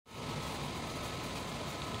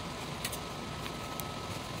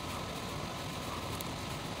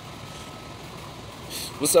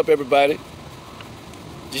What's up, everybody?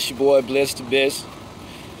 This your boy, Blessed the Best,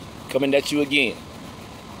 coming at you again.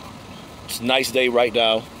 It's a nice day right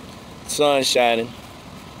now. Sun shining. I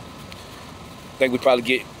think we probably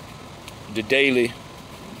get the daily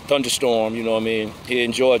thunderstorm, you know what I mean, here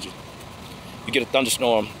in Georgia. You get a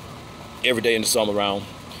thunderstorm every day in the summer around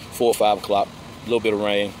 4 or 5 o'clock, a little bit of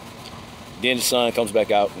rain. Then the sun comes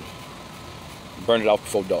back out and burn it off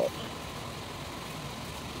before dark.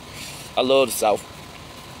 I love the South.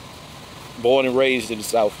 Born and raised in the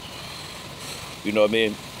South. You know what I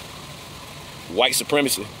mean? White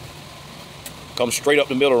supremacy comes straight up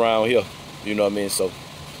the middle around here. You know what I mean? So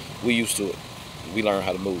we used to it. We learn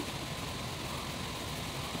how to move.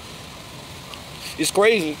 It's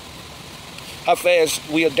crazy how fast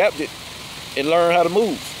we adapted and learned how to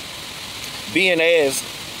move. Being as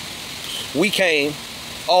we came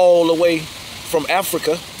all the way from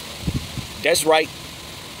Africa. That's right.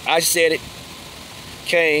 I said it.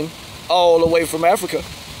 Came all the way from Africa.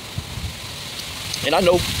 And I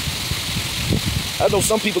know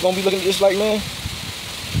some people gonna be looking at this like, man,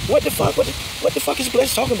 what the fuck is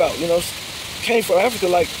Bless talking about? You know, came from Africa,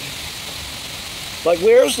 like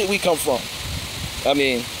where else did we come from? I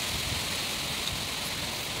mean,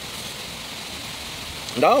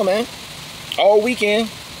 no, man. All weekend,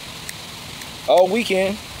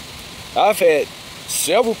 I've had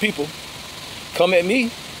several people come at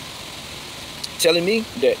me telling me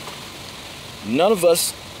that none of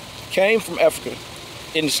us came from Africa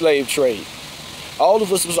in the slave trade. All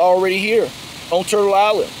of us was already here on Turtle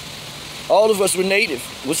Island. All of us was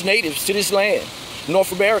natives to this land,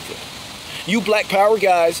 North America. You black power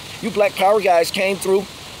guys came through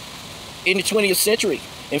in the 20th century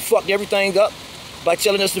and fucked everything up by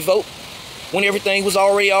telling us to vote when everything was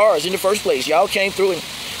already ours in the first place. Y'all came through and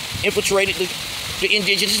infiltrated the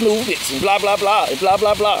indigenous movements and blah, blah, blah, and blah,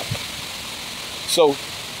 blah, blah. So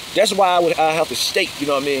that's why I have to state, you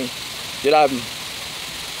know what I mean, that I'm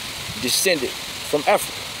descended from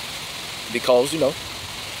Africa. Because, you know,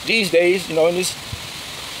 these days, you know, in this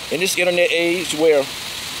internet age where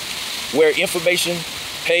information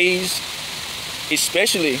pays,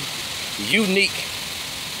 especially unique,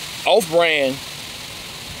 off-brand,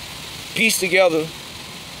 pieced together,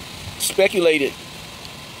 speculated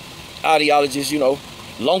ideologies, you know,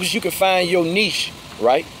 long as you can find your niche,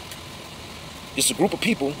 right? It's a group of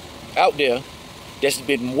people out there that's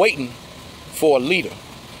been waiting for a leader,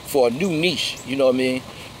 for a new niche, you know what I mean?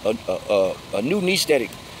 A new niche that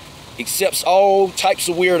accepts all types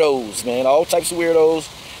of weirdos, man, all types of weirdos,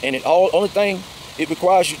 and only thing it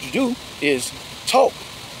requires you to do is talk.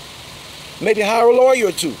 Maybe hire a lawyer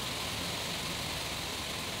or two.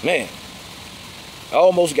 Man, I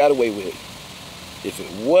almost got away with it. If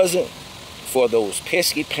it wasn't for those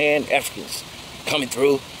pesky Pan-Africans coming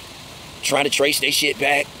through, trying to trace their shit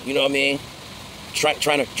back, you know what I mean? Trying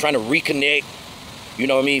to reconnect, you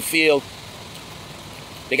know what I mean? Feel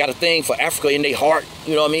they got a thing for Africa in their heart,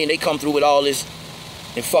 you know what I mean? They come through with all this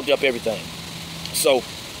and fucked up everything. So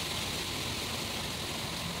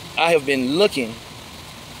I have been looking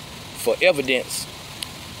for evidence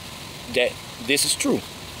that this is true.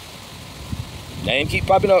 Name keep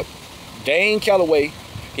popping up. Dane Calloway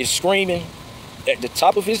is screaming at the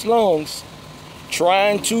top of his lungs,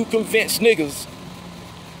 trying to convince niggas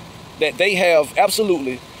that they have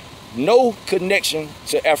absolutely no connection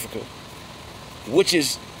to Africa, which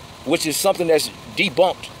is something that's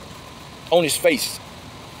debunked on its face.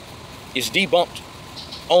 It's debunked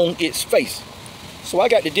on its face. So I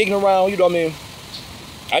got to digging around, you know what I mean?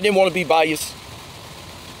 I didn't want to be biased,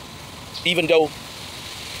 even though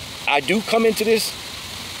I do come into this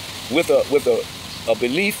with a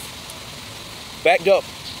belief backed up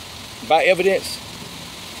by evidence.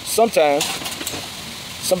 Sometimes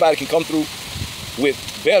somebody can come through with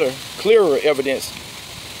better, clearer evidence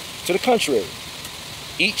to the contrary.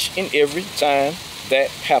 Each and every time that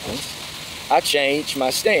happens, I change my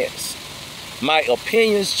stance. My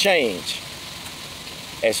opinions change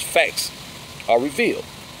as facts are revealed.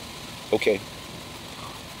 Okay.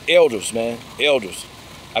 Elders, man. Elders.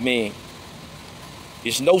 I mean,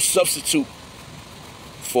 it's no substitute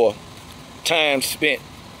for time spent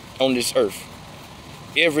on this earth.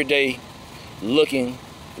 Every day, looking,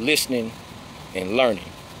 listening, and learning.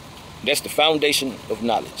 That's the foundation of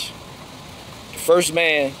knowledge. The first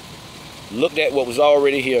man looked at what was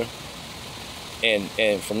already here, and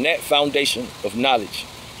from that foundation of knowledge,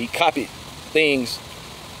 he copied things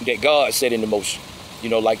that God set into motion, you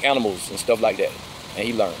know, like animals and stuff like that, and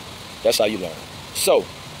he learned. That's how you learn. So,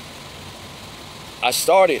 I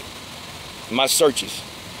started my searches.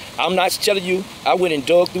 I'm not telling you I went and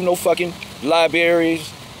dug through no fucking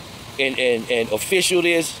libraries and official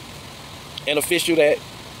this and official that.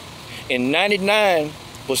 And 99%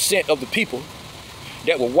 of the people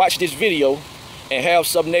that will watch this video and have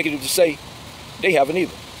something negative to say, they haven't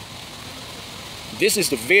either. This is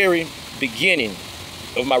the very beginning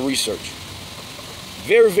of my research.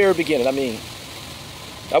 Very, very beginning. I mean,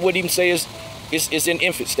 I wouldn't even say it's in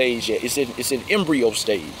infant stage yet. It's in embryo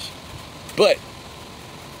stage. But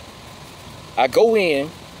I go in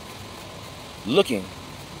looking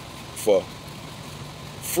for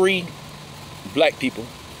free black people,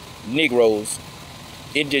 Negroes,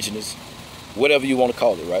 indigenous, whatever you want to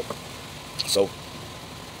call it, right? So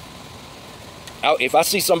if I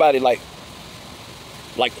see somebody like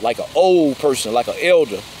an old person, like an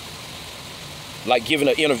elder, like giving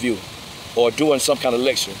an interview or doing some kind of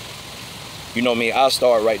lecture, you know what I mean, I'll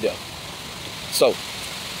start right there. So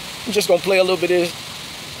I'm just gonna play a little bit of this.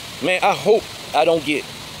 Man, I hope I don't get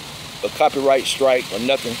a copyright strike or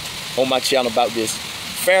nothing on my channel about this.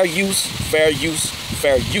 Fair use, fair use,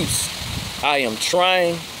 fair use. I am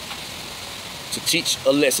trying to teach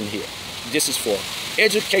a lesson here. This is for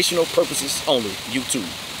educational purposes only, YouTube.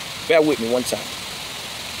 Bear with me one time.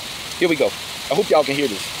 Here we go. I hope y'all can hear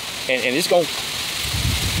this. And it's gonna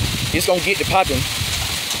get to popping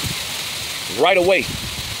right away.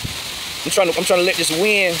 I'm trying to let this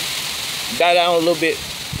wind die down a little bit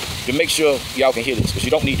to make sure y'all can hear this, because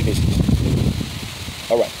you don't need to miss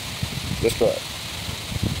this. All right, let's try it.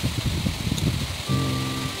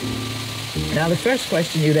 Now the first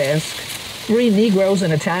question you'd ask, free Negroes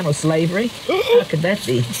in a time of slavery? How could that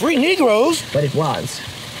be? Free Negroes? But it was.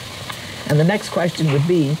 And the next question would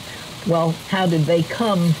be, well, how did they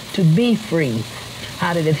come to be free?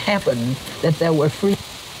 How did it happen that there were free?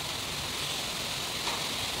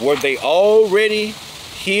 Were they already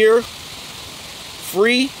here,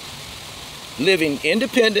 free, living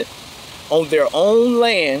independent on their own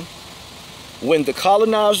land when the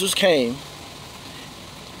colonizers came,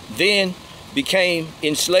 then became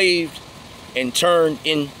enslaved and turned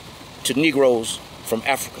into Negroes from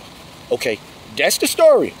Africa? Okay, that's the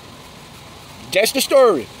story. That's the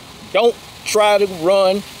story. Don't try to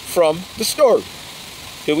run from the story.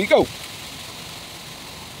 Here we go.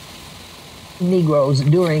 Negroes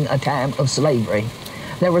during a time of slavery.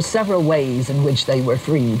 There were several ways in which they were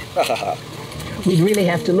freed. We'd really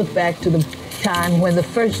have to look back to the time when the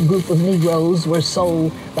first group of Negroes were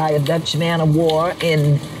sold by a Dutch man of war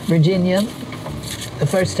in Virginia, the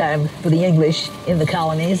first time for the English in the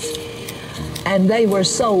colonies, and they were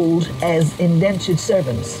sold as indentured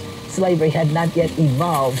servants. Slavery had not yet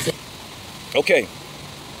evolved. Okay.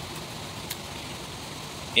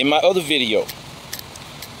 In my other video,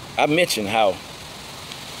 I mentioned how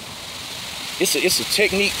it's a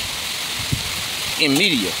technique in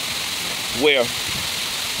media where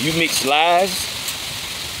you mix lies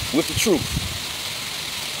with the truth.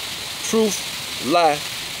 Truth, lie,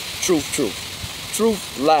 truth, truth.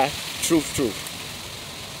 Truth, lie, truth,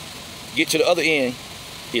 truth. Get to the other end,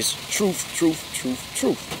 it's truth, truth, truth,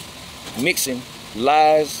 truth. Mixing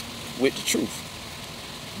lies with the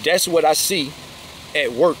truth. That's what I see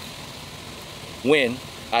at work when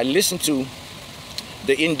I listen to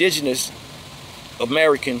the indigenous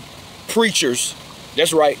American preachers.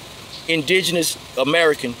 That's right, indigenous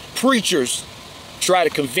American preachers try to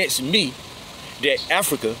convince me that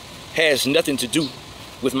Africa has nothing to do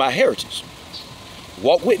with my heritage.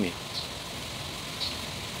 Walk with me.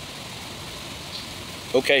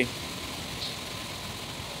 Okay.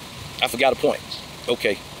 I forgot a point.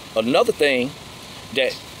 Okay. Another thing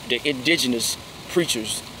that the indigenous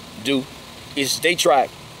preachers do is they try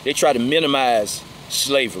to minimize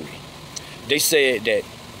slavery. They said that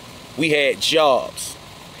we had jobs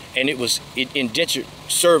and it was indentured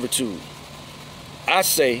servitude. I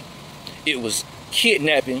say it was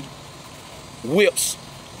kidnapping, whips,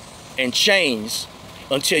 and chains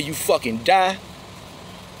until you fucking die,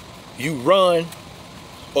 you run,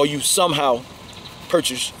 or you somehow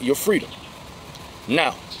purchase your freedom.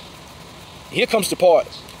 Now, here comes the part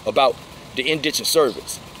about the indentured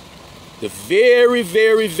servants. The very,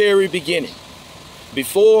 very, very beginning,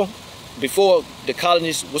 before the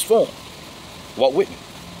colonies was formed. Walk with me.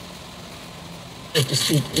 To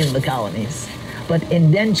speak in the colonies, but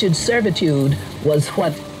indentured servitude was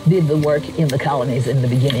what did the work in the colonies in the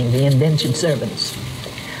beginning, the indentured servants.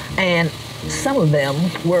 And some of them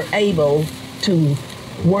were able to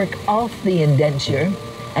work off the indenture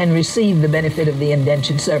and receive the benefit of the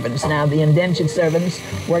indentured servants. Now, the indentured servants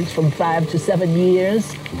worked from 5 to 7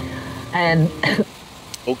 years, and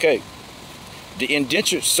okay, the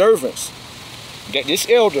indentured servants that this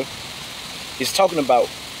elder is talking about,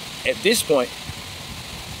 at this point,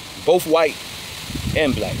 both white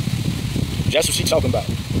and black. That's what she's talking about.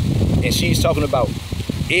 And she's talking about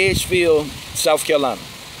Edgefield, South Carolina.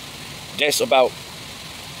 That's about,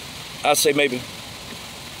 I'd say maybe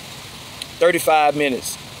 35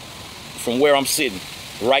 minutes from where I'm sitting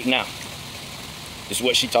right now. Is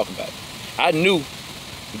what she's talking about. I knew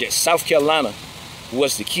that South Carolina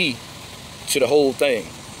was the key to the whole thing.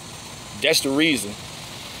 That's the reason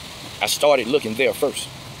I started looking there first.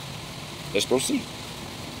 Let's proceed.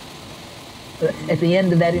 At the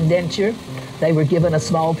end of that indenture, they were given a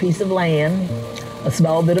small piece of land, a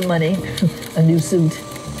small bit of money, a new suit,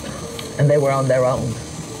 and they were on their own.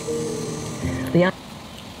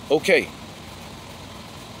 Okay.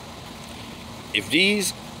 If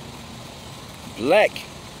these black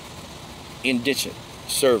indentured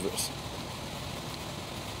servants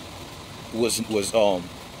was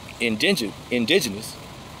indigenous,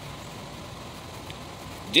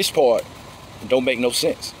 this part don't make no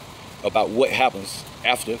sense about what happens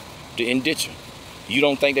after the indenture. You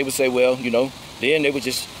don't think they would say, well, you know, then they would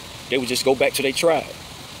just go back to their tribe.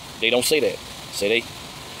 They don't say that. They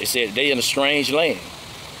said they in a strange land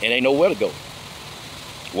and ain't nowhere to go.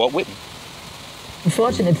 Walk with me. The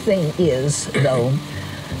fortunate thing is, though,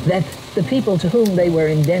 that the people to whom they were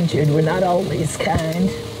indentured were not always kind,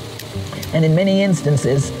 and in many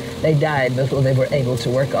instances they died before they were able to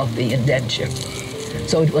work off the indenture.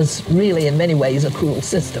 So it was really in many ways a cruel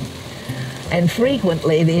system. And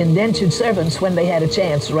frequently the indentured servants, when they had a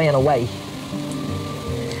chance, ran away.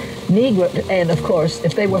 Negro, and of course,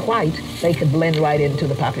 if they were white, they could blend right into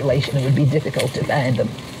the population. It would be difficult to find them.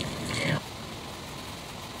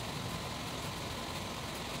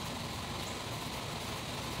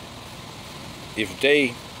 If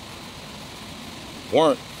they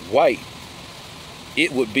weren't white,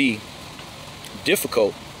 it would be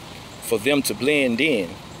difficult for them to blend in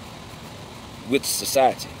with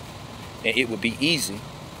society, and it would be easy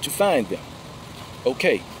to find them.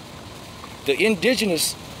 Okay, the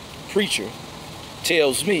indigenous preacher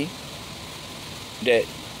tells me that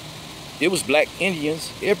it was black Indians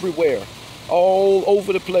everywhere, all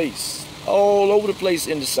over the place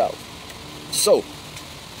in the South. So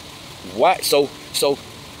why? So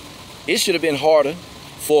it should have been harder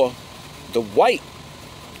for the white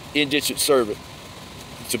indentured servant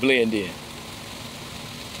to blend in.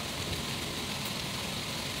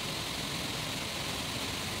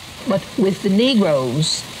 But with the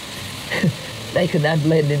Negroes, they could not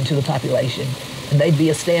blend into the population, and they'd be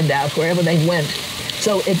a standout wherever they went.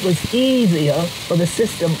 So it was easier for the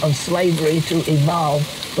system of slavery to evolve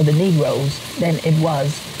for the Negroes than it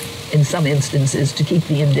was, in some instances, to keep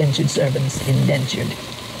the indentured servants indentured.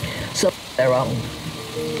 So their own.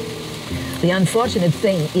 The unfortunate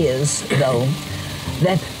thing is, though,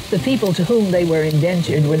 that the people to whom they were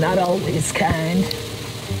indentured were not always kind,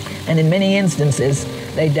 and in many instances,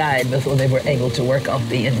 they died before they were able to work off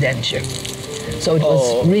the indenture. So it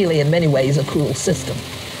was really, in many ways, a cruel system.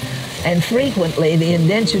 And frequently, the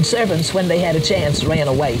indentured servants, when they had a chance, ran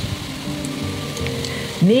away.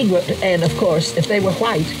 Negro, and of course, if they were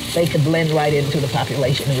white, they could blend right into the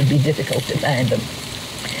population. It would be difficult to find them.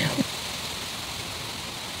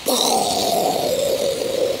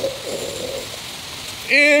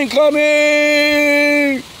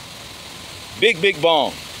 Incoming! Big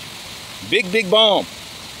bomb. Big bomb.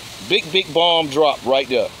 Big bomb drop right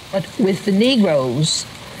there. But with the Negroes,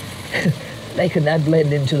 they could not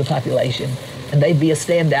blend into the population, and they'd be a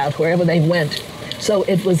standout wherever they went. So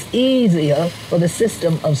it was easier for the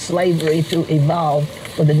system of slavery to evolve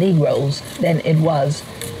for the Negroes than it was,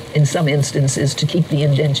 in some instances, to keep the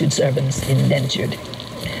indentured servants indentured.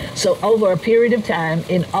 So over a period of time,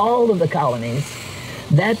 in all of the colonies,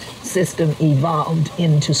 that system evolved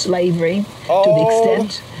into slavery to the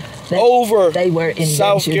extent that they were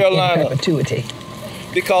indentured in perpetuity.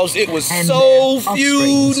 Because it was so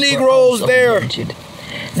few Negroes there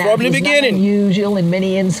now, from the beginning. It was not unusual in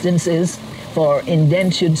many instances for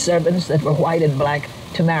indentured servants that were white and black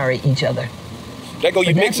to marry each other. There go,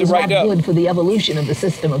 you mix it right there. That was not good for the evolution of the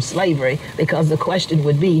system of slavery, because the question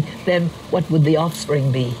would be, then what would the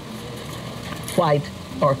offspring be? White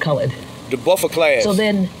or colored? The buffer class. So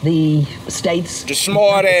then the states, the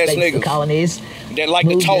smart ass niggas, the colonies, that like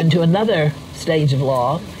moved to talk into another stage of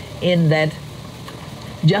law, in that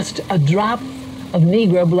just a drop of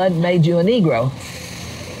Negro blood made you a Negro.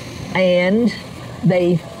 And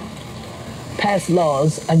they passed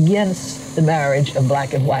laws against the marriage of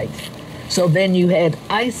black and white. So then you had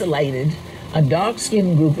isolated a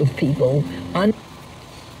dark-skinned group of people.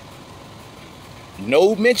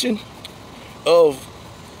 No mention of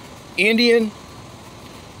Indian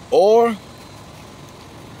or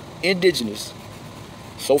indigenous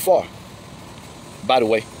so far. By the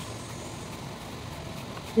way,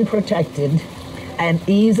 protected and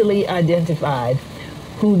easily identified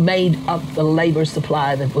who made up the labor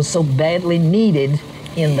supply that was so badly needed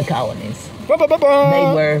in the colonies. They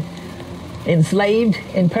were enslaved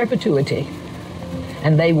in perpetuity,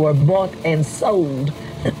 and they were bought and sold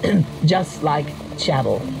just like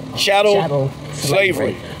chattel. Chattel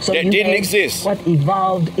slavery. So that didn't exist. What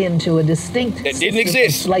evolved into a distinct that system didn't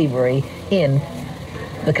exist. Of slavery in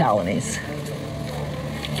the colonies.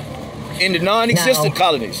 In the non-existent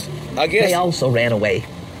colonies, I guess. They also ran away,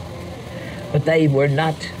 but they were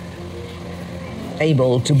not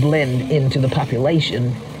able to blend into the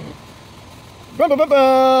population.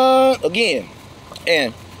 Again,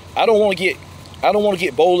 and I don't want to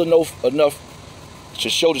get bold enough to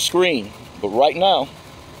show the screen, but right now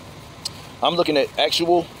I'm looking at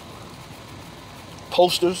actual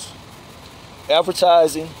posters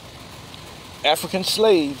advertising African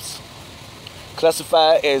slaves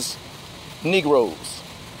classified as Negroes.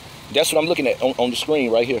 That's what I'm looking at on the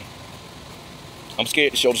screen right here. I'm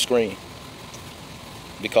scared to show the screen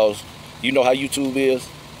because you know how YouTube is,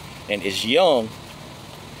 and as young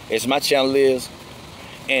as my channel is,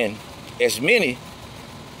 and as many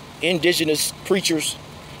indigenous preachers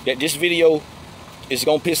that this video is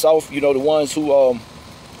gonna piss off, you know, the ones who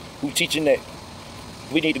teaching that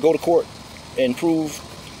we need to go to court and prove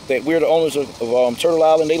that we're the owners of Turtle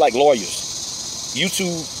Island. They like lawyers.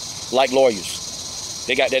 YouTube like lawyers.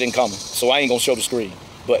 They got that in common. So I ain't gonna show the screen,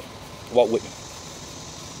 but walk with me.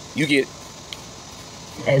 You get it.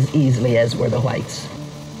 As easily as were the whites.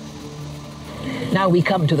 Now we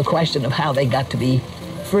come to the question of how they got to be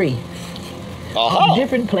free. On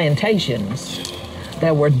different plantations,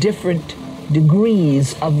 there were different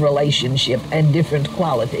degrees of relationship and different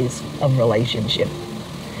qualities of relationship.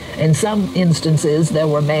 In some instances, there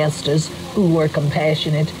were masters who were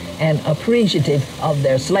compassionate and appreciative of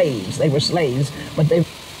their slaves. They were slaves, but they...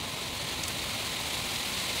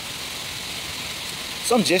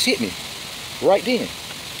 Something just hit me right then.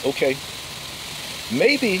 Okay,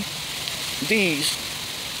 maybe these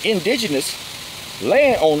indigenous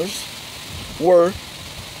landowners were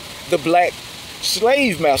the black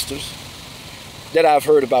slave masters that I've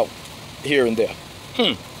heard about here and there.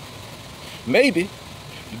 Maybe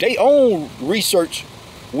their own research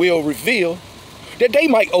will reveal that they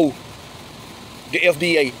might owe the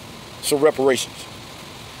FBA some reparations.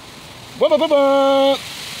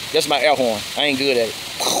 That's my air horn. I ain't good at it.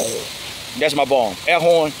 That's my bomb. Air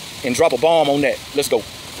horn and drop a bomb on that. Let's go.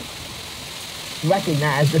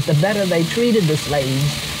 Recognize that the better they treated the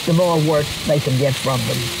slaves, the more work they could get from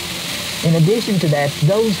them. In addition to that,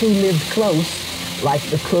 those who lived close, like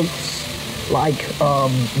the cooks, like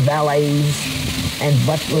valets and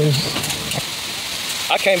butlers.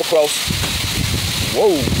 I came across,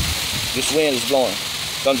 whoa, this wind is blowing.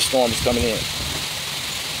 Thunderstorm is coming in.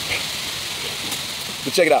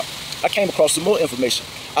 But check it out. I came across some more information.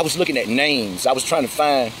 I was looking at names. I was trying to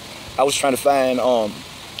find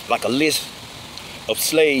like a list of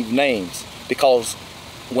slave names, because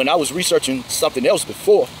when I was researching something else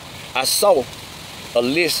before, I saw a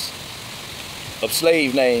list of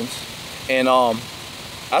slave names, and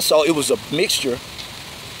I saw it was a mixture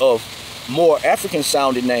of more African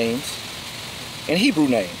sounding names and Hebrew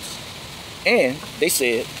names. And they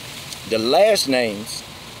said the last names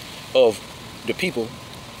of the people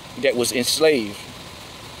that was enslaved,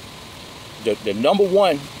 the number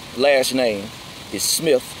one last name is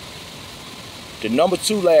Smith. The number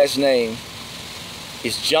two last name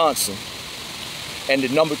is Johnson. And the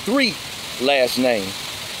number three last name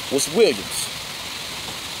was Williams.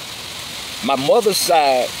 My mother's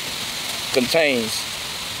side contains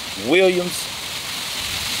Williams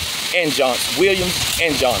and Johnson. Williams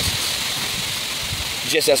and Johnson.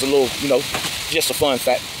 Just as a little, you know, just a fun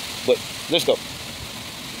fact. But let's go.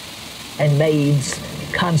 And maids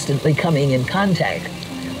constantly coming in contact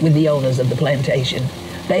with the owners of the plantation.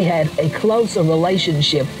 They had a closer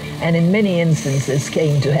relationship, and in many instances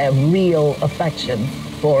came to have real affection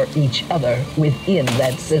for each other within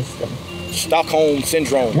that system. Stockholm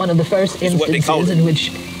Syndrome. One of the first instances in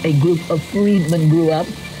which a group of freedmen grew up,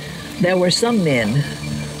 there were some men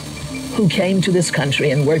who came to this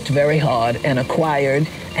country and worked very hard and acquired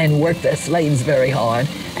and worked their slaves very hard,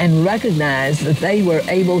 and recognized that they were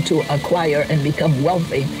able to acquire and become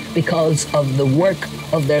wealthy because of the work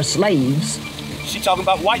of their slaves. She's talking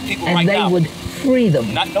about white people right now. And they would free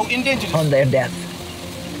them. Not no indigenous. On their death.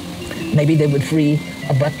 Maybe they would free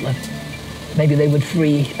a butler. Maybe they would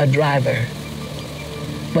free a driver.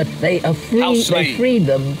 But they freed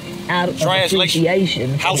them out of Translation,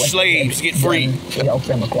 appreciation how slaves get freed to help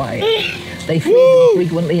them acquire. They freed them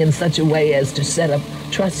frequently in such a way as to set up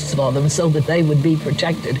trusts for them so that they would be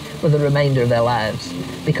protected for the remainder of their lives,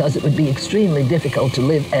 because it would be extremely difficult to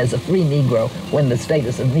live as a free Negro when the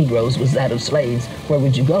status of Negroes was that of slaves. Where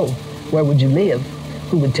would you go? Where would you live?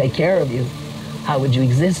 Who would take care of you? How would you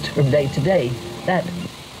exist from day to day?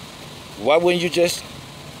 Why wouldn't you just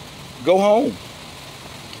go home?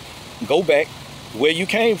 Go back where you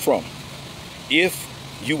came from. If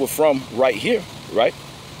you were from right here, right?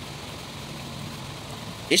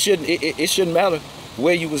 It shouldn't matter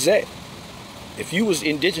where you was at. If you was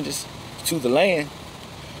indigenous to the land,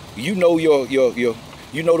 you know you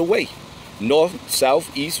know the way. North,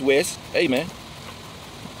 south, east, west. Hey man.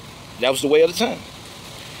 That was the way of the time.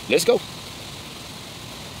 Let's go.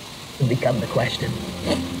 Become the question.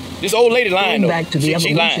 This old lady lying though. Going back to the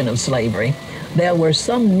evolution of slavery, there were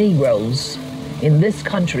some Negroes in this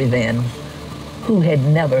country then who had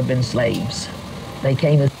never been slaves. They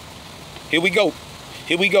came as... Here we go.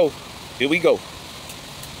 Here we go. Here we go.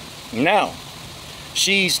 Now,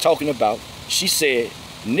 she's talking about, she said,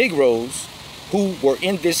 Negroes who were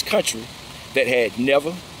in this country that had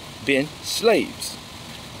never been slaves.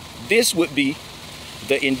 This would be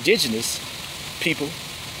the indigenous people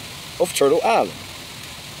of Turtle Island.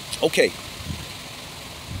 Okay.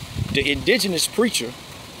 The indigenous preacher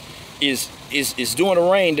is doing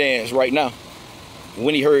a rain dance right now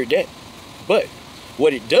when he heard that. But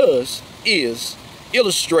what it does is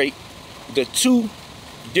illustrate the two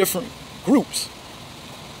different groups.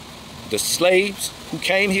 The slaves who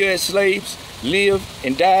came here as slaves, lived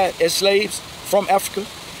and died as slaves from Africa,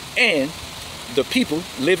 and the people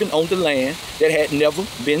living on the land that had never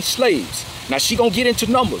been slaves. Now she gonna get into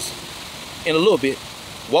numbers in a little bit.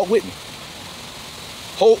 Walk with me.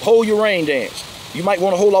 Hold your rain dance. You might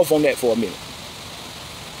want to hold off on that for a minute.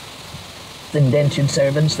 Indentured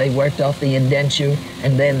servants, they worked off the indenture,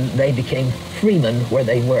 and then they became freemen where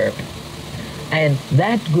they were. And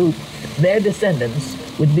that group, their descendants,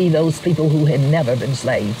 would be those people who had never been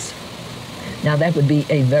slaves. Now that would be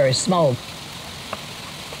a very small...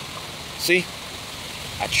 See,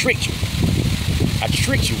 I tricked you. I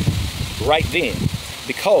tricked you right then,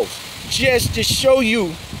 because just to show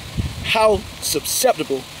you how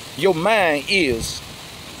susceptible your mind is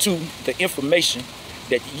to the information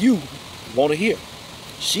that you want to hear.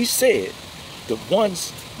 She said the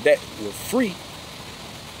ones that were free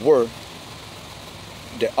were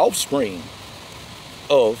the offspring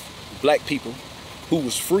of black people who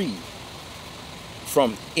was freed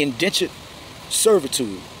from indentured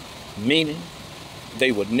servitude, meaning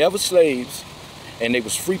they were never slaves and they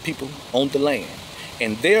was free people on the land.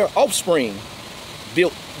 And their offspring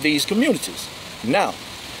built these communities. Now,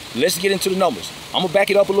 let's get into the numbers. I'm gonna back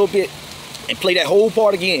it up a little bit and play that whole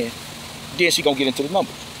part again. Then she gonna get into the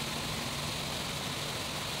numbers.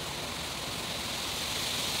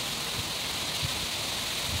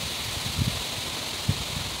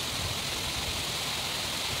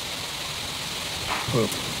 Group.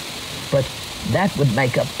 But that would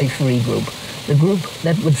make up a free group. The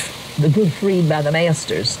group freed by the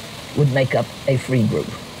masters would make up a free group.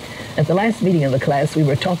 At the last meeting of the class, we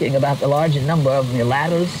were talking about the large number of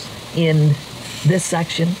mulattoes in this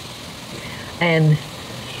section, and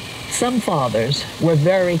some fathers were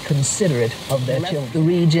very considerate of their children. The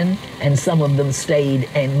region, and some of them stayed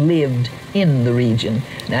and lived in the region.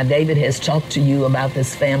 Now, David has talked to you about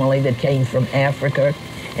this family that came from Africa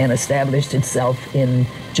and established itself in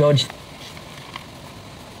Georgia.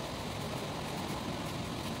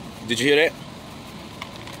 Did you hear that?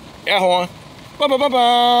 Air horn. Ba, ba, ba, ba.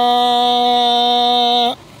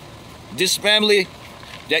 This family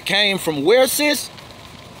that came from where, sis?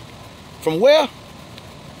 From where?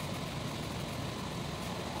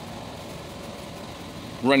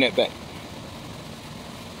 Run that back.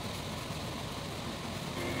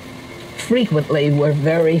 Frequently were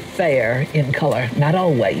very fair in color, not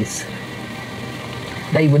always.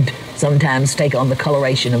 They would sometimes take on the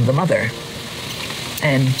coloration of the mother,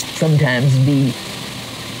 and sometimes be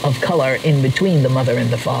of color in between the mother and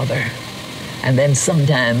the father. And then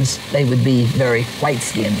sometimes they would be very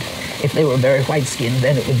white-skinned. If they were very white-skinned,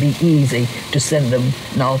 then it would be easy to send them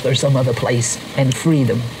north or some other place and free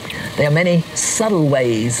them. There are many subtle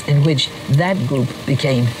ways in which that group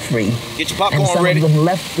became free. Get your popcorn and some ready. of them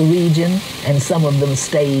left the region, and some of them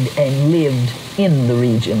stayed and lived in the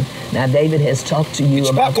region. Now, David has talked to you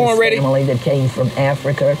about this family that came from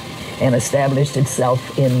Africa and established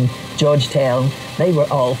itself in Georgetown. They were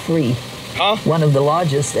all free. Huh? One of the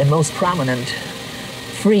largest and most prominent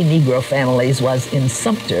free Negro families was in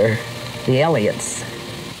Sumter, the Elliots.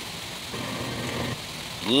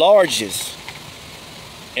 largest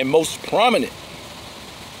and most prominent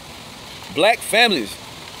black families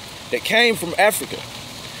that came from Africa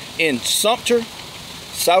in Sumter,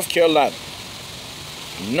 South Carolina.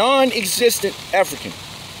 Non-existent African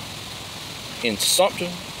in Sumter,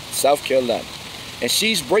 South Carolina. And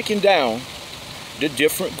she's breaking down the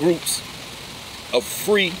different groups of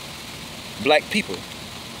free black people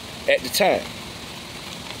at the time.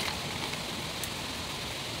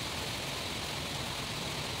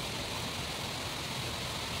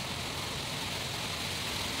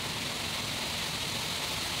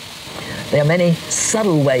 There are many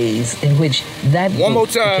subtle ways in which that group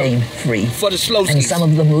became free. For the slow skis. And some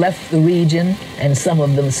of them left the region, and some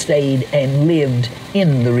of them stayed and lived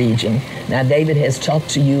in the region. Now, David has talked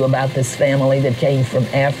to you about this family that came from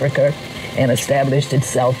Africa and established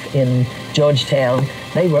itself in Georgetown.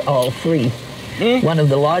 They were all free. One of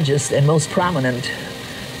the largest and most prominent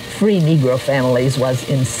free Negro families was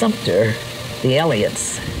in Sumter, the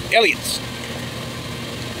Elliots. Elliots.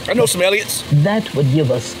 I know some Elliots. That would give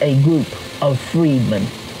us a group of freedmen.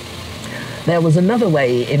 There was another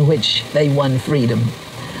way in which they won freedom.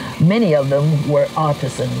 Many of them were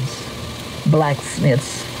artisans,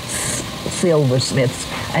 blacksmiths, silversmiths,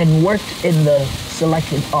 and worked in the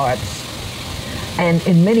selected arts. And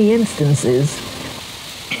in many instances...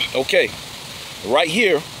 Okay, right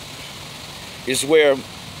here is where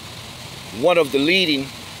one of the leading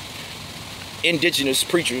indigenous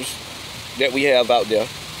preachers that we have out there,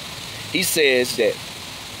 he says that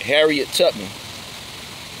Harriet Tubman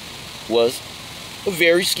was a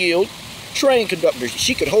very skilled train conductor.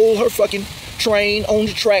 She could hold her fucking train on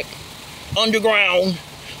the track underground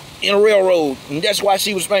in a railroad, and that's why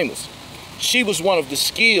she was famous. She was one of the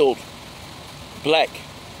skilled black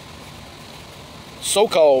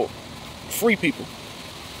so-called free people,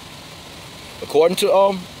 according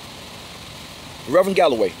to Reverend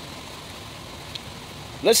Galloway.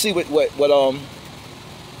 Let's see what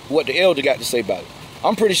the elder got to say about it.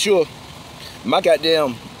 I'm pretty sure my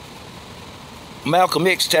goddamn Malcolm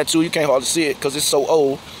X tattoo, you can't hardly see it because it's so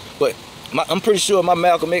old, but I'm pretty sure my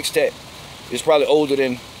Malcolm X tat is probably older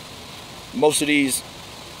than most of these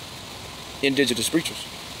indigenous preachers.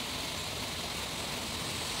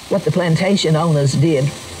 What the plantation owners did,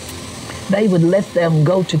 they would let them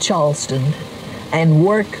go to Charleston and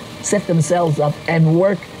work, set themselves up and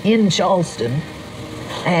work in Charleston,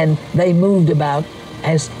 and they moved about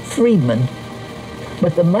as freedmen.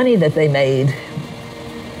 But the money that they made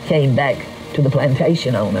came back to the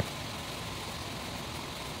plantation owner.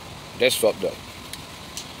 That's fucked up.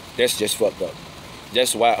 That's just fucked up.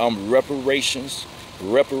 That's why I'm reparations,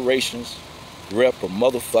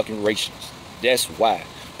 motherfucking rations. That's why.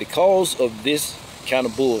 Because of this kind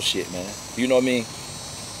of bullshit, man. You know what I mean?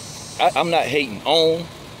 I'm not hating on.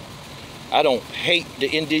 I don't hate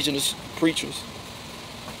the indigenous preachers.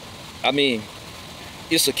 I mean,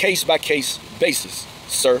 it's a case-by-case basis,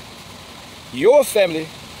 sir. Your family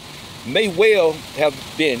may well have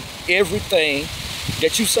been everything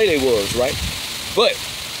that you say they was, right? But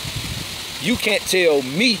you can't tell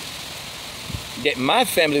me that my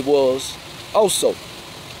family was also.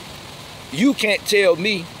 You can't tell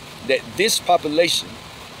me that this population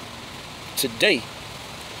today,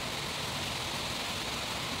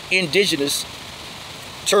 indigenous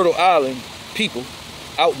Turtle Island people,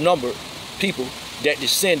 outnumbered people that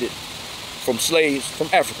descended from slaves from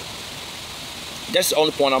Africa. That's the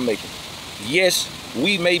only point I'm making. Yes,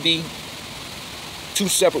 we may be two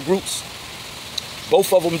separate groups.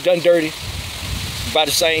 Both of them done dirty by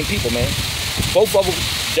the same people, man. Both of them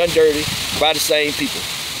done dirty by the same people.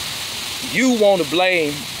 You want to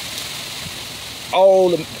blame all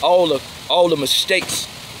the mistakes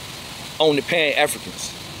on the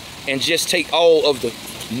Pan-Africans and just take all of the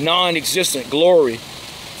non-existent glory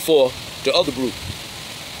for the other group.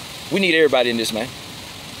 We need everybody in this, man.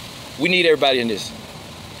 We need everybody in this.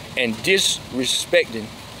 And disrespecting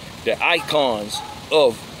the icons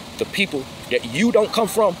of the people that you don't come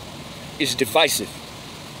from is divisive.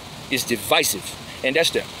 It's divisive. And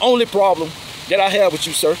that's the only problem that I have with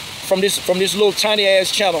you, sir, from this little tiny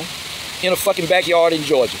ass channel in a fucking backyard in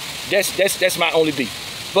Georgia. That's my only beef.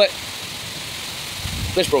 But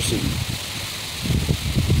let's proceed.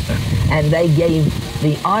 And they gave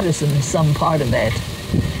the artisans some part of that.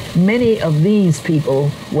 Many of these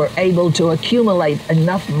people were able to accumulate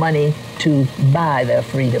enough money to buy their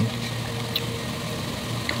freedom.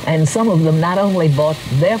 And some of them not only bought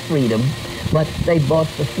their freedom, but they bought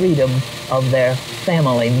the freedom of their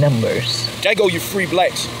family members. There go you free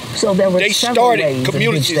blacks. So there were several ways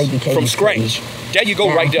in which they became from scratch. free. There you go,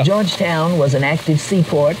 now, right there. Georgetown was an active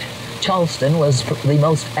seaport Charleston was the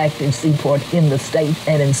most active seaport in the state,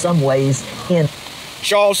 and in some ways in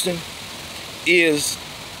Charleston is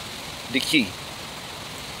the key.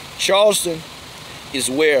 Charleston is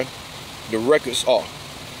where the records are.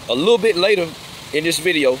 A little bit later in this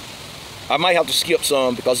video, I might have to skip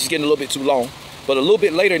some because it's getting a little bit too long, but a little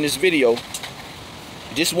bit later in this video,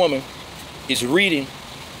 this woman is reading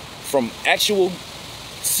from actual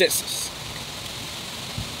census.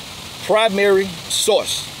 Primary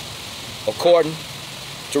source, according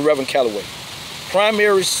to Reverend Calloway.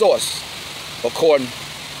 Primary source, according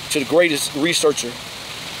to the greatest researcher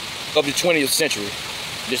of the 20th century.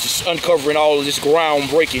 This is uncovering all of this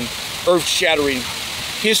groundbreaking, earth-shattering,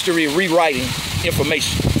 history rewriting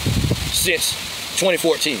information since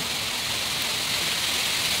 2014.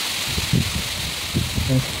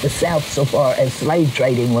 The South so far as slave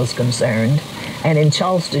trading was concerned, and in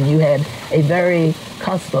Charleston you had a very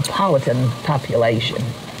cosmopolitan population.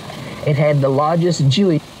 It had the largest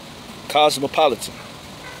Jewish... Cosmopolitan,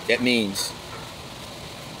 that means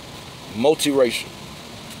multiracial,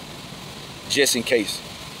 just in case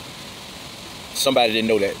somebody didn't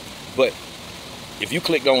know that. But if you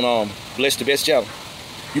clicked on Bless the Best channel,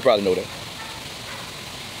 you probably know that.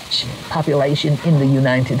 Population in the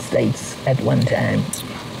United States at one time.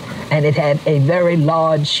 And it had a very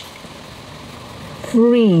large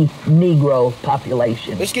free Negro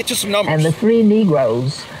population. Let's get to some numbers. And the free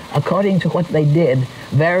Negroes, according to what they did,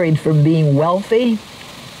 varied from being wealthy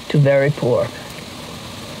to very poor.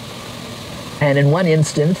 And in one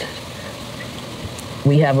instance,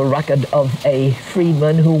 we have a record of a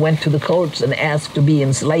freedman who went to the courts and asked to be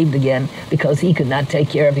enslaved again because he could not take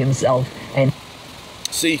care of himself. And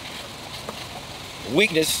see,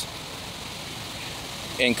 weakness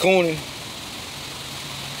and cooning,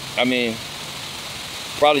 I mean,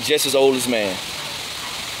 probably just as old as man.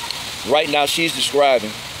 Right now she's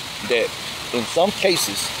describing that in some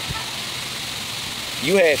cases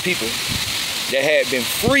you had people that had been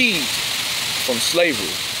freed from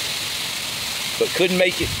slavery but couldn't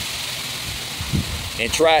make it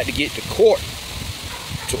and tried to get the court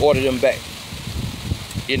to order them back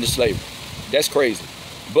into slavery. That's crazy.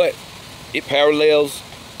 But it parallels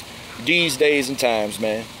these days and times,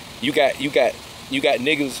 man. You got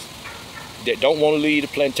niggas that don't want to leave the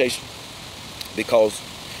plantation because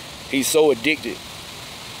he's so addicted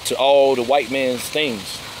to all the white man's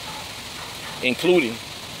things, including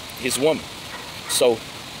his woman. So,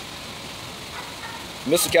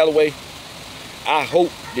 Mr. Calloway, I hope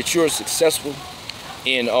that you're successful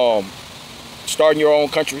in starting your own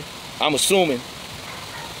country. I'm assuming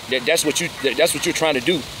that that's what you're trying to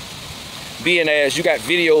do, being as you got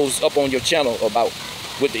videos up on your channel about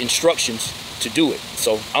with the instructions to do it.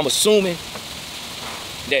 So I'm assuming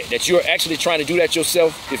that you're actually trying to do that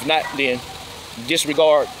yourself. If not, then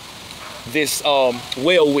disregard this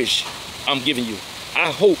well wish I'm giving you.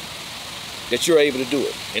 I hope that you're able to do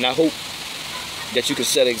it, and I hope that you can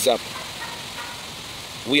set an example.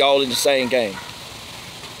 We all in the same game.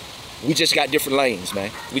 We just got different lanes,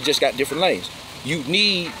 man. We just got different lanes. You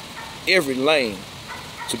need every lane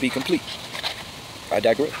to be complete. I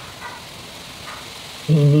digress.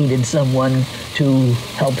 He needed someone to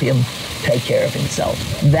help him take care of himself.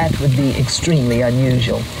 That would be extremely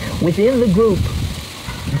unusual. Within the group,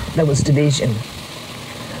 there was division.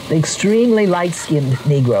 The extremely light-skinned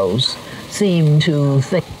Negroes seemed to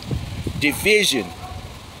think... Division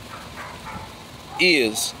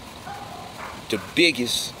is the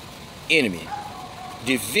biggest enemy.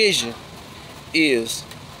 Division is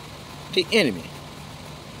the enemy.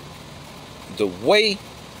 The way,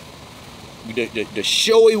 the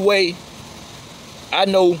showy way, I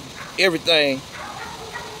know everything,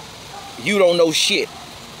 you don't know shit.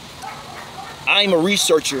 I'm a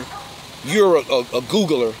researcher, you're a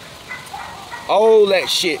Googler. All that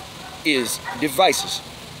shit is devices.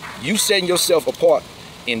 You setting yourself apart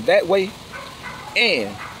in that way,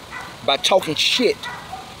 and by talking shit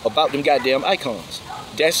about them goddamn icons.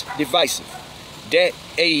 That's divisive. That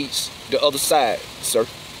aids the other side, sir.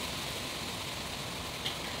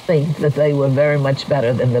 Think that they were very much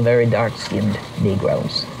better than the very dark-skinned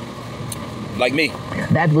Negroes. Like me.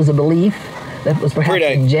 That was a belief that was perhaps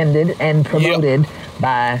engendered and promoted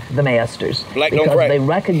by the masters. Black because don't crack. They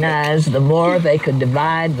recognized the more they could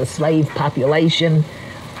divide the slave population,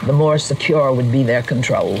 the more secure would be their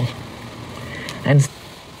control. And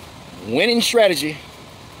winning strategy.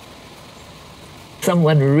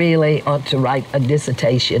 Someone really ought to write a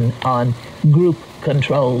dissertation on group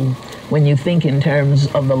control when you think in terms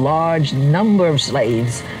of the large number of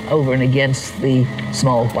slaves over and against the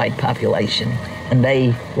small white population. And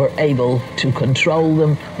they were able to control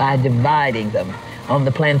them by dividing them. On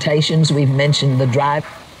the plantations, we've mentioned the drive.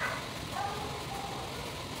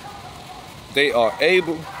 They are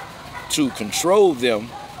able to control them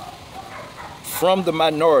from the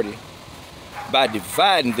minority by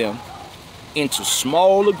dividing them into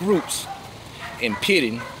smaller groups and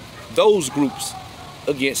pitting those groups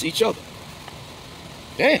against each other.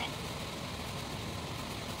 Damn.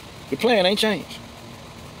 The plan ain't changed.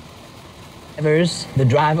 The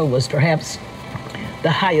driver was perhaps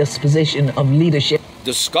the highest position of leadership.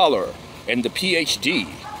 The scholar and the PhD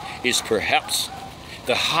is perhaps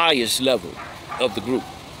the highest level of the group.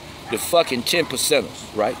 The fucking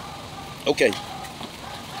 10%ers, right? Okay.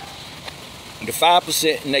 The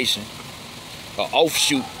 5% nation, an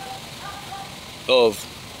offshoot of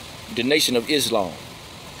the Nation of Islam.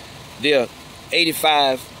 They're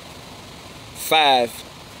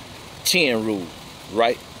 85-5-10 rule,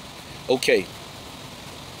 right? Okay.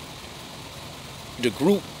 The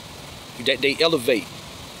group that they elevate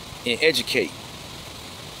and educate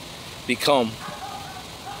become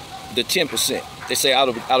the 10%. They say out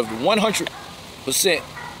of the 100%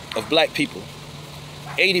 of black people,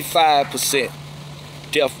 85%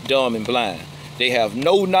 deaf, dumb, and blind. They have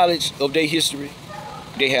no knowledge of their history.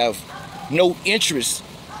 They have no interest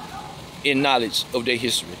in knowledge of their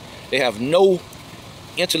history. They have no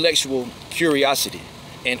intellectual curiosity.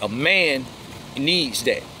 And a man needs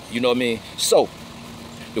that. You know what I mean? So,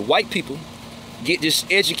 the white people get this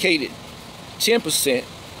educated 10%,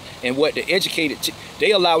 and what the educated,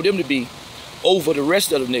 they allow them to be over the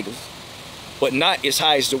rest of the niggas, but not as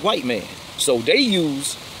high as the white man. So they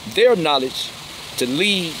use their knowledge to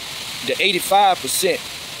lead the 85%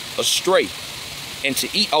 astray and to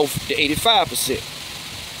eat off the 85%.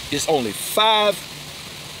 It's only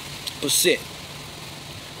 5%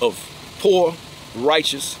 of poor,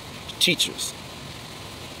 righteous teachers.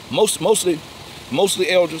 Mostly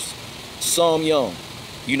elders, some young.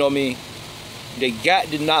 You know what I mean? They got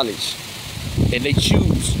the knowledge and they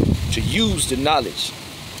choose to use the knowledge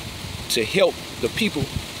to help the people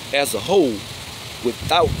as a whole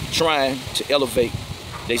without trying to elevate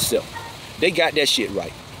themselves. They got that shit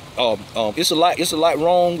right. It's a lot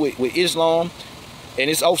wrong with Islam and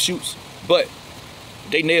its offshoots, but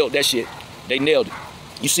they nailed that shit. They nailed it.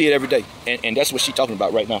 You see it every day, and that's what she's talking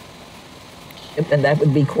about right now. And that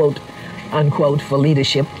would be quote unquote for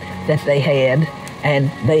leadership that they had,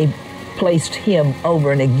 and they placed him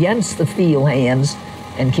over and against the field hands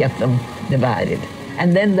and kept them divided.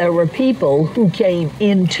 And then there were people who came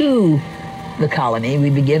into the colony. We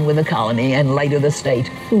begin with the colony and later the state,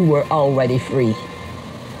 who were already free.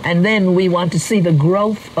 And then we want to see the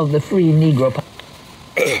growth of the free Negro.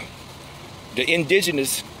 The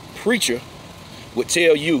indigenous preacher would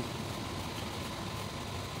tell you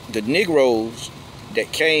the Negroes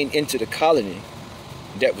that came into the colony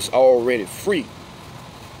that was already free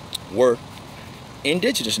were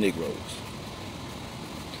indigenous Negroes.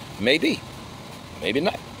 Maybe, maybe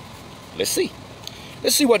not. Let's see.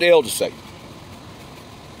 Let's see what the elders say.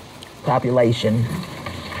 Population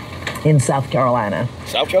in South Carolina.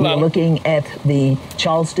 South Carolina. We're looking at the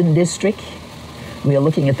Charleston district. We are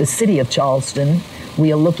looking at the city of Charleston.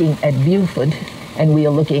 We are looking at Beaufort, and we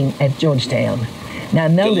are looking at Georgetown. Now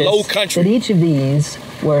notice that each of these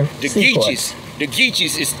were seaports. The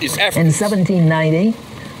Geechees is African. In 1790,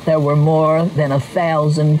 there were more than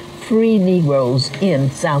 1,000 free Negroes in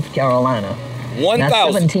South Carolina. 1,000.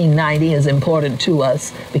 Now 1790 is important to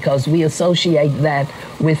us because we associate that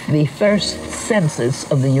with the first census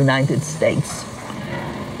of the United States.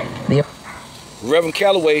 Reverend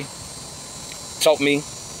Calloway taught me,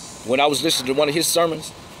 when I was listening to one of his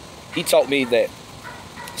sermons, he taught me that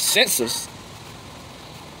census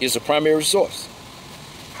is a primary source.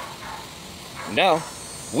 Now,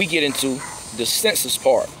 we get into the census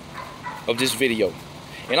part of this video.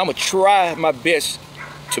 And I'm gonna try my best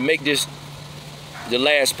to make this the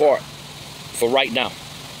last part for right now.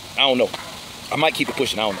 I don't know. I might keep it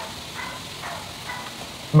pushing, I don't know.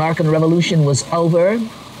 American Revolution was over.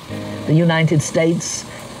 The United States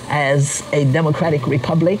as a democratic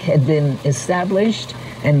republic had been established,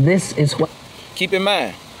 and this is what... Keep in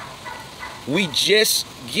mind, we just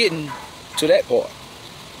getting to that part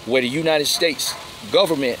where the United States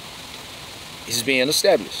government is being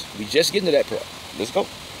established. We just getting to that part. Let's go.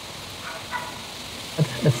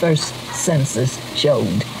 The first census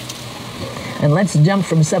showed. And let's jump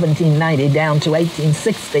from 1790 down to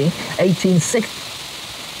 1860. 1860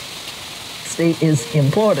 is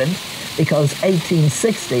important because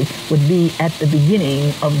 1860 would be at the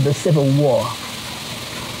beginning of the Civil War.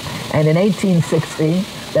 And in 1860,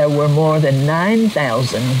 there were more than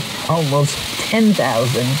 9,000, almost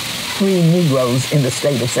 10,000 free Negroes in the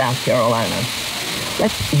state of South Carolina.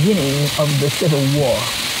 That's the beginning of the Civil War.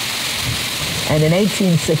 And in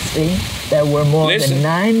 1860, there were more than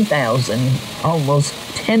 9,000, almost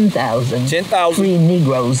 10,000 free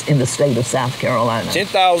Negroes in the state of South Carolina.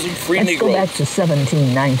 10,000 free Negroes. Let's go back to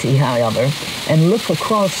 1790, however, and look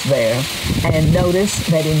across there and notice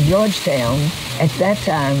that in Georgetown, at that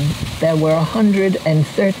time, there were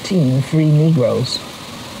 113 free Negroes.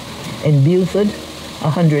 In Beaufort,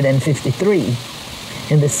 153.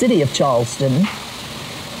 In the city of Charleston,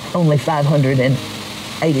 only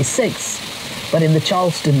 586. But in the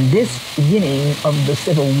Charleston beginning of the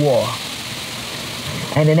Civil War.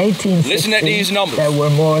 And in 1860, listen at these numbers. There were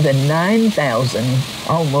more than 9,000,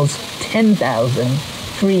 almost 10,000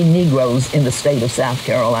 free Negroes in the state of South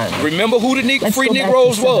Carolina. Remember who the free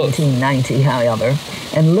Negroes was? 1790, however,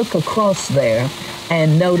 and look across there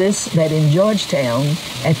and notice that in Georgetown,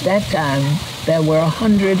 at that time, there were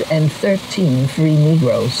 113 free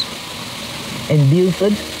Negroes. In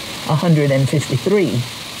Beaufort, 153.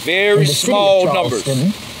 Very small numbers.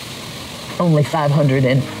 Only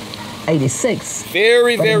 586.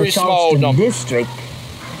 Very, very small numbers. District,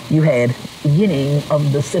 you had the beginning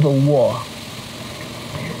of the Civil War.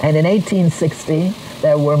 And in 1860,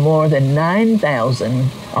 there were more than 9,000,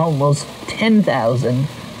 almost 10,000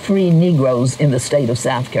 free Negroes in the state of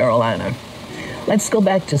South Carolina. Let's go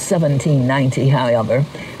back to 1790, however.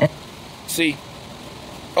 See,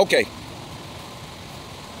 okay,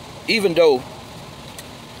 even though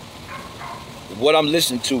what I'm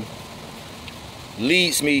listening to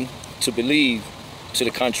leads me to believe to the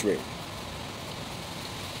contrary,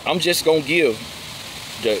 I'm just going to give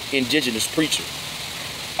the indigenous preacher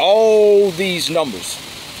all these numbers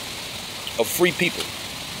of free people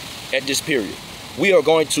at this period. We are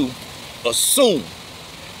going to assume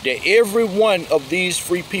that every one of these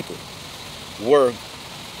free people were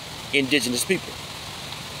indigenous people.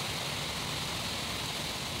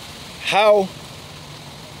 How?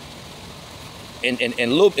 And a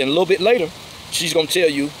little bit later, she's going to tell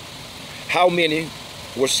you how many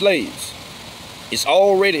were slaves. It's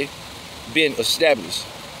already been established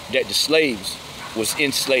that the slaves was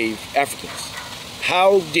enslaved Africans.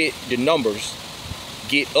 How did the numbers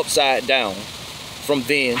get upside down from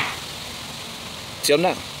then till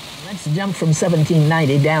now? Let's jump from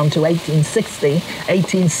 1790 down to 1860.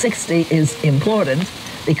 1860 is important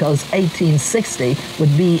because 1860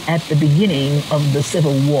 would be at the beginning of the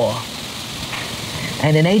Civil War.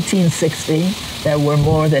 And in 1860, there were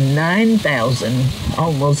more than 9,000,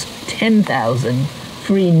 almost 10,000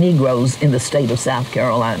 free Negroes in the state of South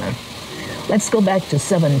Carolina. Let's go back to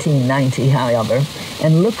 1790, however,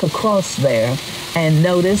 and look across there and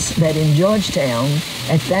notice that in Georgetown,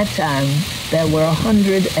 at that time, there were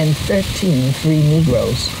 113 free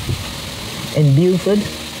Negroes. In Beaufort,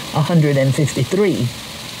 153.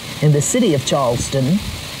 In the city of Charleston,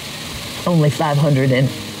 only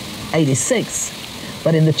 586.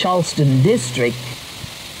 But in the Charleston district.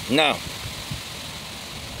 Now,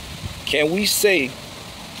 can we say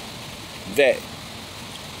that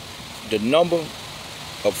the number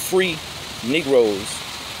of free Negroes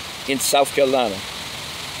in South Carolina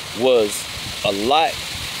was a lot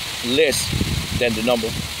less than the number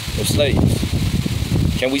of slaves?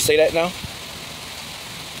 Can we say that now?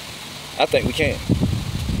 I think we can.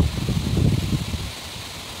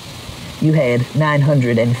 You had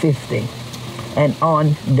 950. And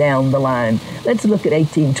on down the line. Let's look at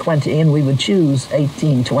 1820, and we would choose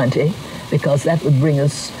 1820 because that would bring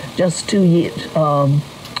us just 2 years,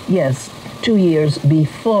 2 years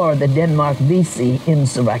before the Denmark-Vesey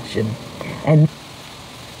insurrection. And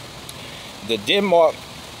the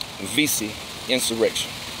Denmark-Vesey insurrection.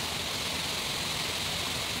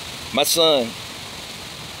 My son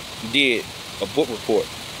did a book report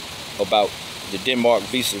about the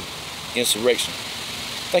Denmark-Vesey insurrection.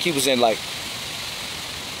 I think he was in like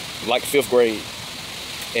 5th grade,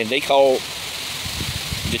 and they called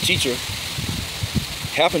the teacher,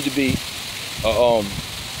 happened to be a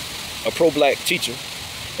pro-black teacher,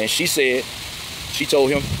 and she told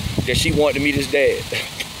him that she wanted to meet his dad.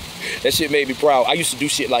 That shit made me proud. I used to do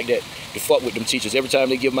shit like that to fuck with them teachers. Every time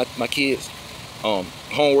they give my kids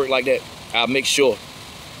homework like that, I'll make sure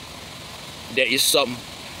that it's something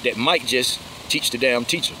that might just teach the damn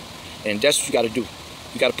teacher. And that's what you got to do.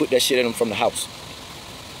 You got to put that shit in them from the house.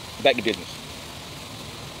 Back to business.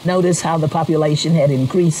 Notice how the population had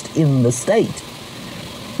increased in the state.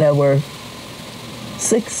 There were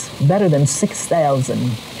better than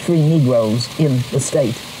 6,000 free Negroes in the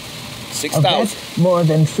state. 6,000? More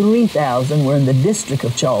than 3,000 were in the district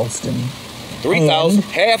of Charleston. 3,000?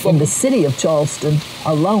 Half of in the city of Charleston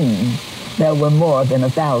alone, there were more than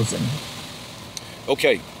 1,000.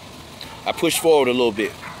 Okay. I push forward a little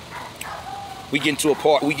bit. We get into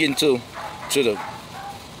the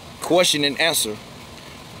question and answer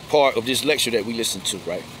part of this lecture that we listened to,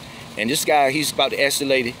 right? And this guy, he's about to ask the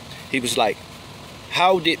lady, he was like,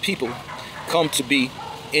 how did people come to be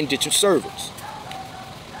indentured servants?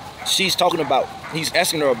 He's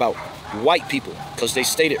asking her about white people, because they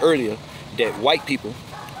stated earlier that white people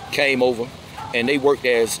came over and they worked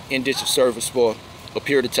as indentured servants for a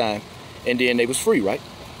period of time, and then they was free, right?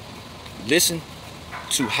 Listen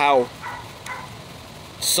to how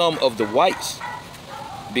some of the whites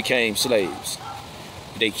became slaves.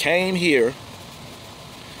 They came here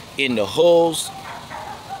in the hulls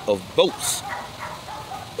of boats,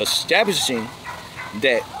 establishing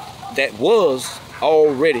that was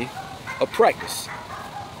already a practice.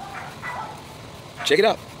 Check it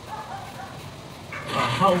out.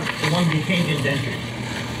 How one became indentured.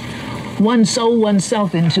 One sold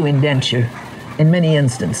oneself into indenture in many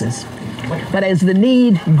instances. But as the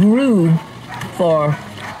need grew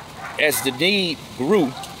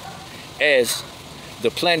as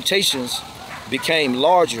the plantations became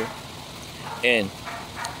larger and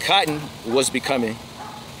cotton was becoming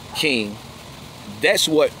king, that's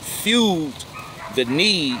what fueled the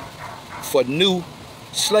need for new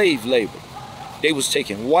slave labor. They was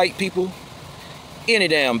taking white people any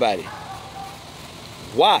damn body.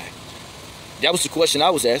 Why? That was the question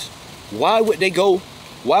I was asked. Why would they go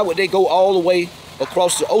all the way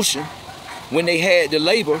across the ocean when they had the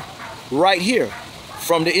labor right here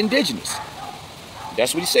from the indigenous?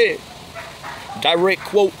 That's what he said. Direct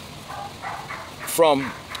quote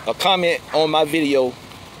from a comment on my video.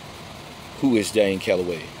 Who is Dane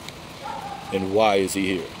Calloway and why is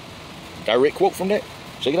he here? Direct quote from that.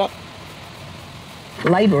 Check it out.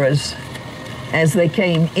 laborers as they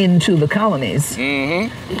came into the colonies.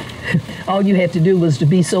 All you had to do was to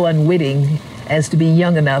be so unwitting as to be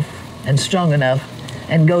young enough and strong enough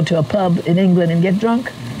and go to a pub in England and get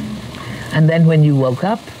drunk. And then when you woke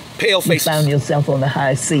up, pale faces. You found yourself on the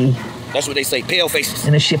high sea. That's what they say, pale faces.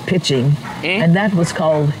 In a ship pitching. And that was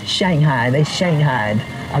called Shanghai. They shanghaied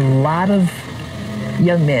a lot of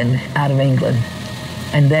young men out of England.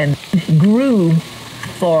 And then grew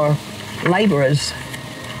for laborers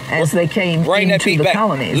as they came into the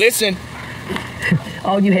colonies. Listen.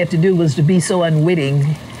 All you had to do was to be so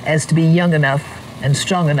unwitting as to be young enough and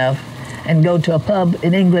strong enough and go to a pub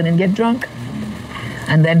in England and get drunk.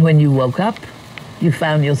 And then when you woke up, you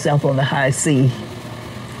found yourself on the high sea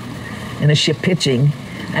in a ship pitching.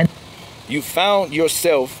 And you found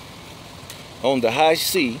yourself on the high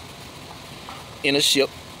sea in a ship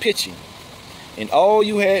pitching. And all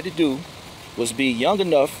you had to do was be young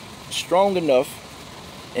enough, strong enough,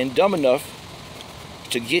 and dumb enough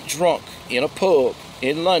to get drunk in a pub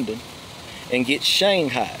in London and get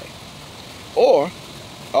shanghaied. Or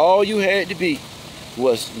all you had to be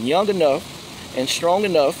was young enough and strong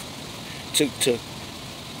enough to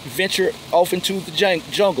venture off into the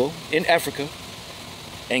jungle in Africa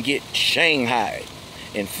and get shanghaied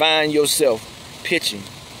and find yourself pitching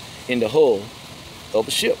in the hull of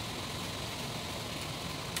a ship.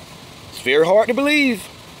 It's very hard to believe,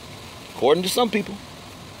 according to some people.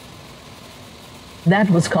 that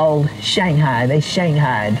was called Shanghai. They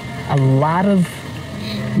shanghaied a lot of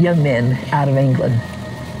young men out of England.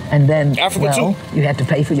 And then, Africa too. You had to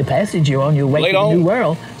pay for your passage. You're on your way to the New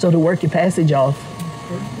World. So to work your passage off.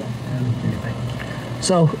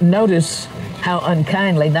 So notice how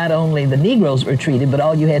unkindly not only the Negroes were treated, but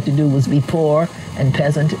all you had to do was be poor and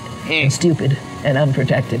peasant and stupid and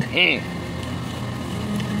unprotected.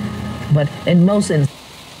 But in most instances,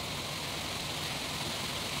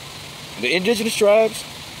 the indigenous tribes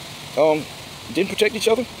didn't protect each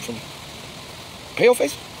other from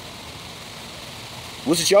paleface.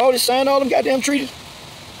 Was it y'all that signed all them goddamn treaties?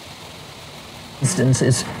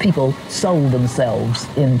 instances, people sold themselves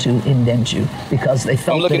into indenture because they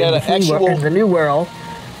felt that in the New World,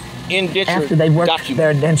 after they worked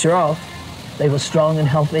their indenture off, they were strong and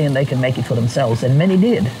healthy and they could make it for themselves. And many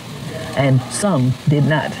did, and some did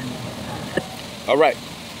not. All right,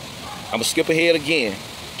 I'm gonna skip ahead again.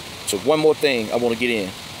 So one more thing I want to get in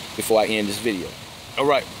before I end this video. All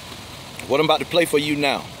right, what I'm about to play for you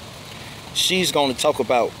now, she's going to talk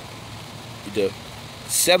about the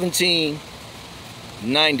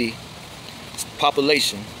 1790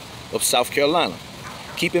 population of South Carolina.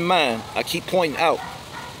 Keep in mind, I keep pointing out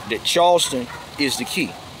that Charleston is the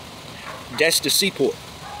key. That's the seaport.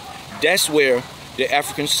 That's where the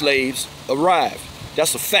African slaves arrived.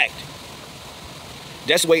 That's a fact.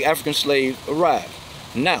 That's where African slaves arrived.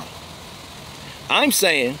 Now, I'm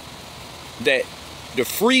saying that the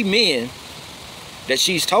free men that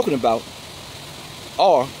she's talking about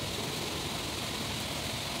are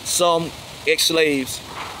some ex-slaves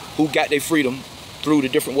who got their freedom through the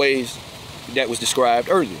different ways that was described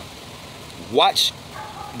earlier. Watch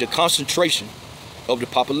the concentration of the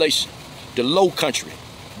population. The low country,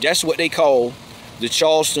 that's what they call the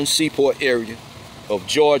Charleston seaport area of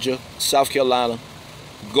Georgia, South Carolina,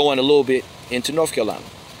 going a little bit into North Carolina.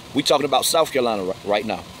 We're talking about South Carolina right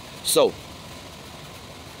now. So,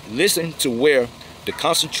 listen to where the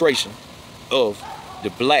concentration of the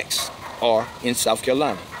blacks are in South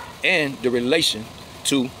Carolina and the relation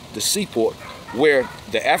to the seaport where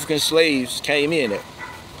the African slaves came in at.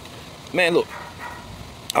 Man, look,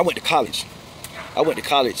 I went to college. I went to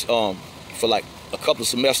college for like a couple of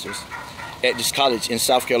semesters at this college in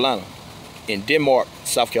South Carolina, in Denmark,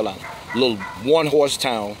 South Carolina. A little one-horse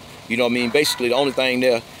town, you know what I mean? Basically, the only thing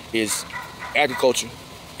there is agriculture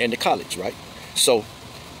and the college, right? So,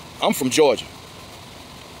 I'm from Georgia.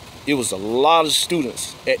 It was a lot of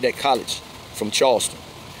students at that college from Charleston.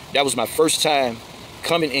 That was my first time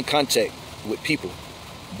coming in contact with people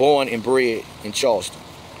born and bred in Charleston.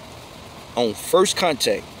 On first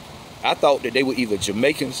contact, I thought that they were either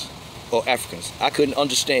Jamaicans or Africans. I couldn't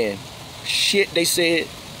understand shit they said.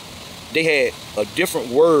 They had a different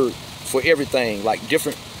word for everything, like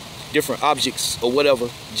different objects or whatever.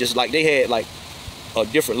 Just like they had like a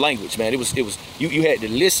different language, man. It was you had to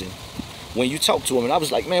listen when you talk to them. And I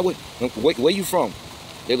was like, man, where you from?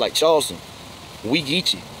 They're like, Charleston. We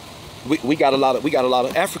Geechee. We got a lot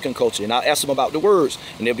of African culture. And I ask them about the words,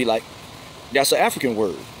 and they'll be like, that's an African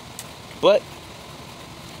word. But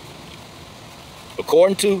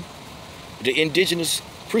according to the indigenous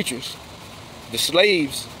preachers, the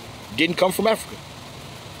slaves didn't come from Africa.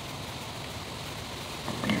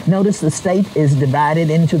 Notice the state is divided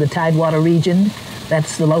into the Tidewater region.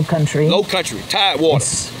 That's the low country. Low country, Tidewater.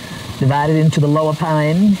 It's divided into the lower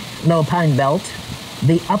Pine Belt,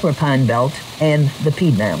 the upper Pine Belt, and the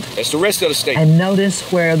Piedmont. That's the rest of the state. And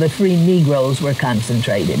notice where the free Negroes were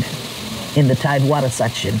concentrated, in the Tidewater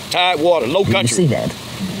section. Tidewater, low country. You see that?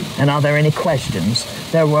 And are there any questions?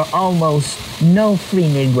 There were almost no free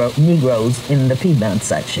Negroes in the Piedmont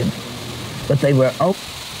section, but they were...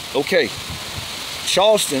 Okay,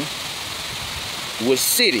 Charleston was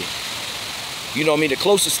city. You know what I mean? The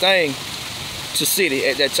closest thing to city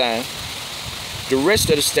at that time. The rest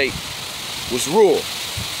of the state was rural.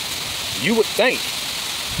 You would think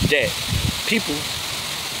that people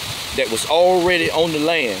that was already on the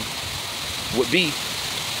land would be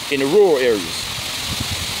in the rural areas.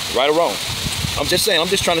 Right or wrong? I'm just saying, I'm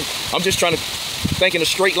just trying to think in a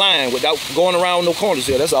straight line without going around no corners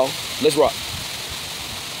here, that's all. Let's rock.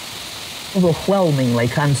 Overwhelmingly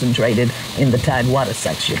concentrated in the Tidewater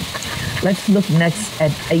section. Let's look next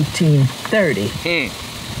at 1830.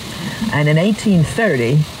 And in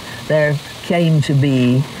 1830, there came to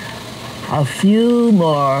be a few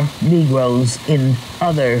more Negroes in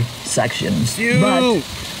other sections. But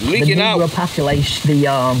leaking the Negro out. Population, the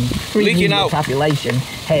free leaking Negro out. population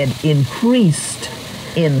had increased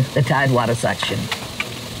in the Tidewater section.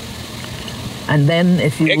 And then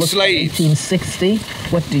if you look at 1860,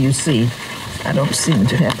 what do you see? I don't seem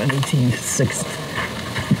to have an 1860.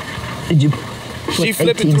 Did you put She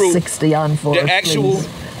flipped 1860 on for the us, actual please?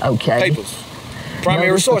 Okay. papers. Primary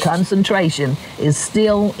Notice sources. the concentration is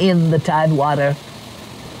still in the Tidewater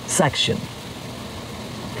section.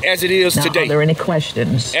 As it is now, today. Are there any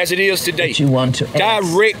questions? As it is today. That you want to ask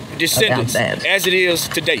direct descendants. about that? As it is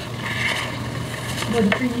today. Were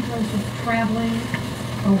the free Negroes traveling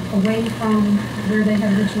away from where they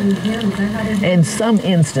had originally been? Was that how they In some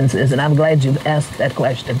instances, and I'm glad you asked that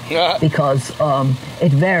question, because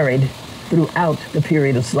it varied throughout the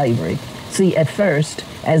period of slavery. See, at first,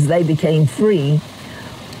 as they became free,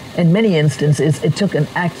 in many instances, it took an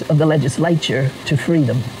act of the legislature to free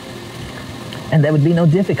them. And there would be no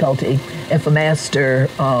difficulty if a master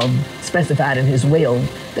specified in his will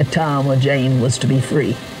that Tom or Jane was to be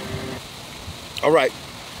free. All right.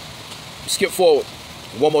 Skip forward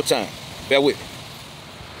one more time. Bear with me.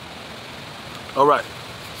 All right.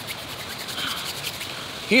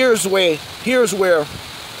 Here's where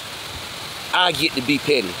I get to be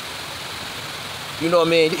petty. You know what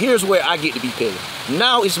I mean? Here's where I get to be petty.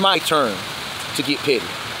 Now it's my turn to get petty.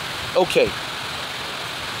 Okay.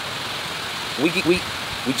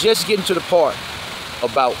 We just getting to the part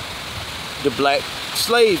about the black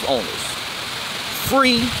slave owners.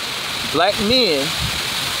 Free black men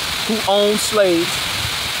who own slaves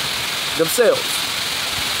themselves.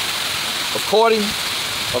 According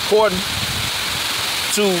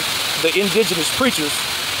to the indigenous preachers,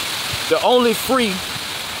 the only free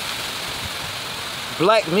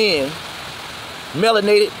black men,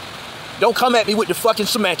 melanated, Don't come at me with the fucking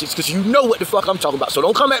semantics, because you know what the fuck I'm talking about. So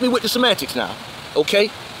don't come at me with the semantics now,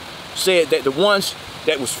 okay? Said that the ones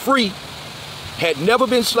that was free, had never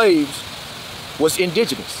been slaves, was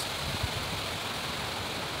indigenous.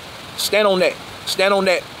 Stand on that. Stand on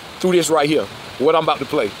that through this right here, what I'm about to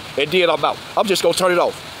play. And then I'm just gonna turn it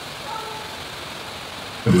off.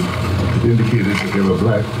 It indicated that they were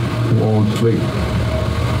black who owned slaves.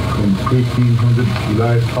 In 1800,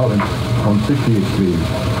 Elias Collins owned 68 slaves.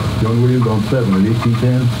 John Williams owned 7 in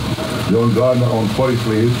 1810. John Gardner owned 40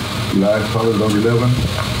 slaves. Elias Collins owned 11.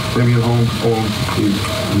 Simeon Holmes owned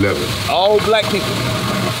 11. All black people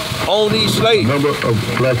own these slaves. Number of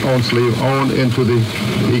black-owned slaves owned into the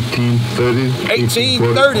 1830s,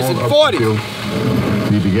 1830s and 40s.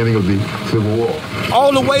 The beginning of the Civil War.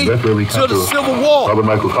 All the way to the Civil War. Robert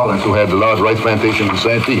Michael Collins, who had the large rice plantation in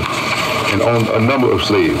Santee and owned a number of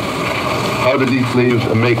slaves. How did these slaves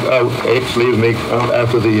make out, ex-slaves make out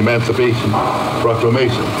after the Emancipation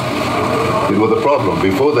Proclamation? It was a problem.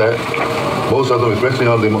 Before that, most of them, especially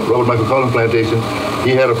on the Robert Michael Collins plantation,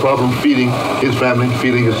 he had a problem feeding his family,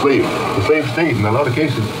 feeding his slaves. The slaves stayed. In a lot of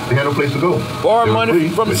cases, they had no place to go. Borrow money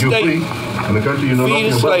from the state. In the country you know feed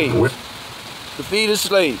nothing slaves. about. To feed his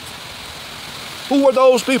slaves. Who were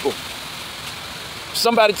those people?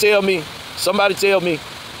 Somebody tell me.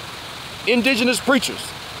 Indigenous preachers.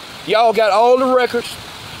 Y'all got all the records.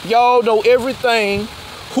 Y'all know everything.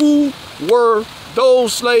 Who were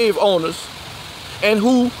those slave owners and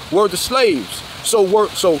who were the slaves? So were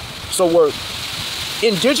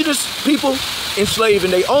indigenous people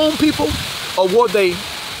enslaving their own people, or were they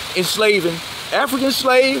enslaving African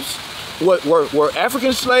slaves? Were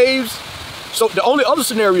African slaves? So the only other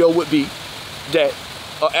scenario would be that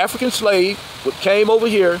an African slave came over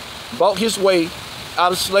here, bought his way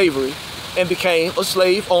out of slavery, and became a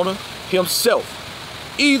slave owner himself.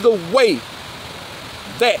 Either way,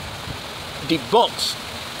 that debunks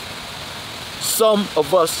some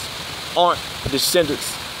of us aren't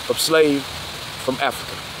descendants of slaves from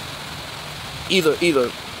Africa. Either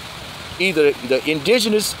the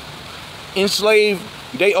indigenous enslaved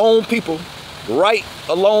their own people right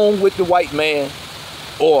along with the white man,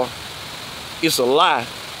 or it's a lie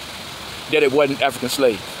that it wasn't African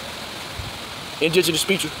slaves. Indigenous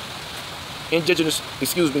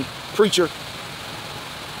preacher,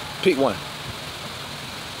 pick one.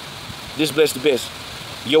 This bless the best.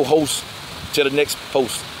 Your host till the next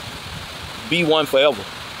post. Be one forever.